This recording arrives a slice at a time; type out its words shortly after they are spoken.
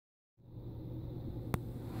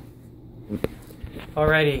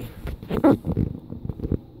Alrighty.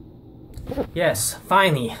 Yes,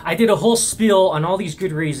 finally. I did a whole spiel on all these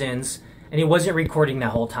good reasons, and it wasn't recording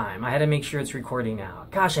that whole time. I had to make sure it's recording now.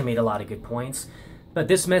 Gosh, I made a lot of good points. But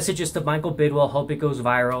this message is to Michael Bidwill. Hope it goes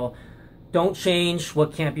viral. Don't change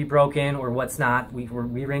what can't be broken or what's not. We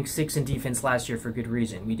ranked 6th in defense last year for good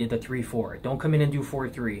reason. We did the 3-4. Don't come in and do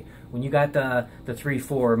 4-3. When you got the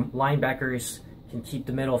 3-4, linebackers can keep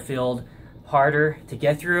the middle field harder to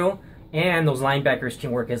get through, and those linebackers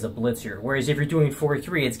can work as a blitzer. Whereas if you're doing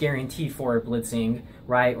 4-3, it's guaranteed for blitzing,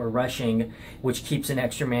 right, or rushing, which keeps an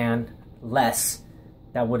extra man less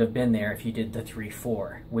that would have been there if you did the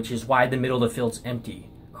 3-4, which is why the middle of the field's empty.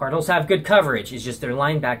 Cardinals have good coverage. It's just their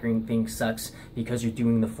linebacking thing sucks because you're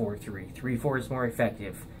doing the 4-3. 3-4 is more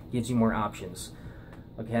effective, gives you more options.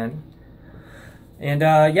 Okay? And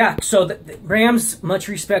yeah, so the Rams, much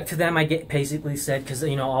respect to them. I get basically said, because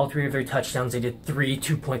you know all 3 of their touchdowns, they did 3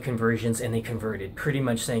 2-point conversions and they converted, pretty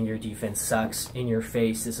much saying your defense sucks, in your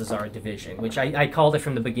face, this is our division, which I called it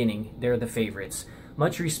from the beginning. They're the favorites.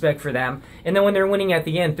 Much respect for them. And then when they're winning at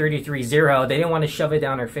the end, 33-0, they didn't want to shove it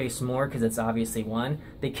down our face more because it's obviously won.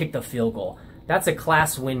 They kicked a field goal. That's a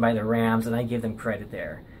class win by the Rams, and I give them credit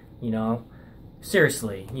there. You know,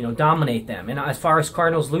 seriously, you know, dominate them. And as far as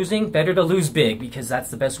Cardinals losing, better to lose big because that's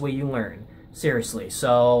the best way you learn. Seriously.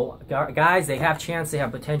 So, guys, they have chance. They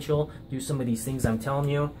have potential. Do some of these things I'm telling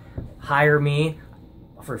you. Hire me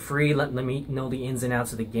for free. Let me know the ins and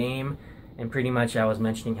outs of the game. And pretty much I was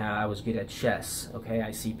mentioning how I was good at chess, okay? I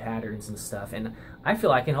see patterns and stuff, and I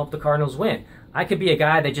feel I can help the Cardinals win. I could be a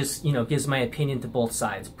guy that just, you know, gives my opinion to both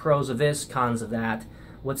sides. Pros of this, cons of that.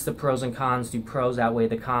 What's the pros and cons? Do pros outweigh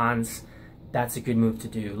the cons? That's a good move to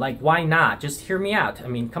do. Like, why not? Just hear me out. I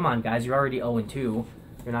mean, come on, guys. You're already 0-2. You're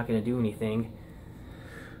not going to do anything.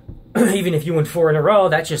 Even if you win 4 in a row,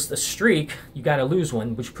 that's just a streak. You got to lose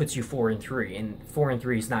one, which puts you 4-3, and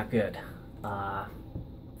 4-3 is not good.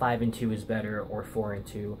 5-2 is better, or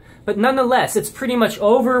 4-2. But nonetheless, it's pretty much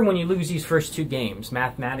over when you lose these first 2 games.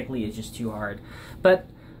 Mathematically, it's just too hard. But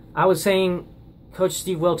I was saying, Coach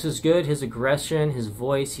Steve Wilks is good. His aggression, his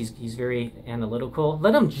voice, he's very analytical.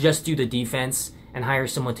 Let him just do the defense and hire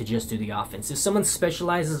someone to just do the offense. If someone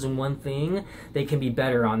specializes in one thing, they can be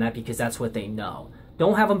better on that because that's what they know.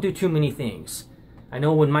 Don't have them do too many things. I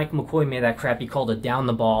know when Mike McCoy made that crap, he called it down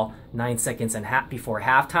the ball 9 seconds and before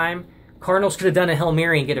halftime. Cardinals could have done a Hail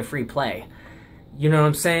Mary and get a free play. You know what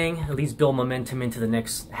I'm saying? At least build momentum into the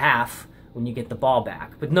next half when you get the ball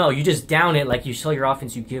back. But no, you just down it like you tell your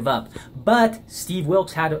offense you give up. But Steve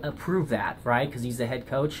Wilks had to approve that, right? Because he's the head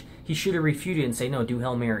coach. He should have refuted and say, no, do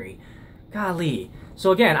Hail Mary. Golly.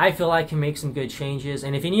 So again, I feel I can make some good changes.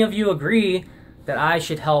 And if any of you agree that I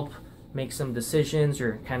should help make some decisions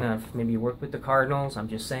or kind of maybe work with the Cardinals, I'm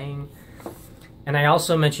just saying. And I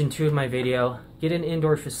also mentioned too in my video, get an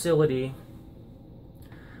indoor facility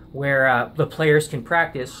where the players can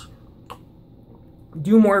practice,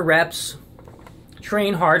 do more reps,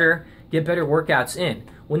 train harder, get better workouts in.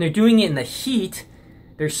 When they're doing it in the heat,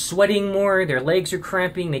 they're sweating more, their legs are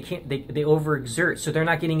cramping, they overexert, so they're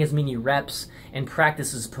not getting as many reps and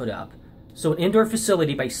practices put up. So an indoor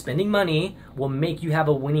facility, by spending money, will make you have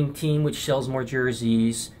a winning team which sells more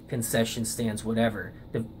jerseys, concession stands, whatever.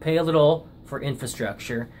 They pay a little for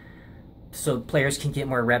infrastructure so players can get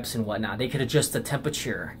more reps and whatnot. They could adjust the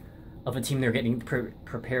temperature of a team they're getting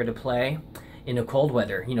prepared to play in the cold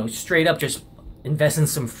weather. You know, straight up just invest in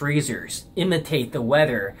some freezers. Imitate the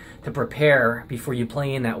weather to prepare before you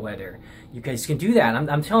play in that weather. You guys can do that.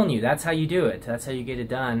 I'm telling you, that's how you do it. That's how you get it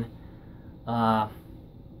done. And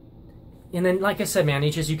then, like I said, man,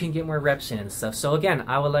 it's just you can get more reps in and stuff. So again,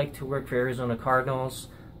 I would like to work for Arizona Cardinals.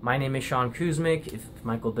 My name is Sean Kuzmic, if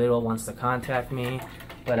Michael Bidwill wants to contact me.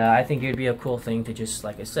 But I think it would be a cool thing to just,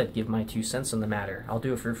 like I said, give my 2 cents on the matter. I'll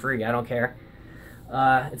do it for free. I don't care.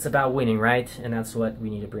 It's about winning, right? And that's what we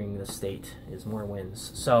need to bring the state, is more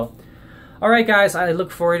wins. So, all right, guys, I look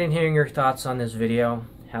forward to hearing your thoughts on this video.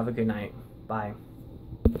 Have a good night. Bye.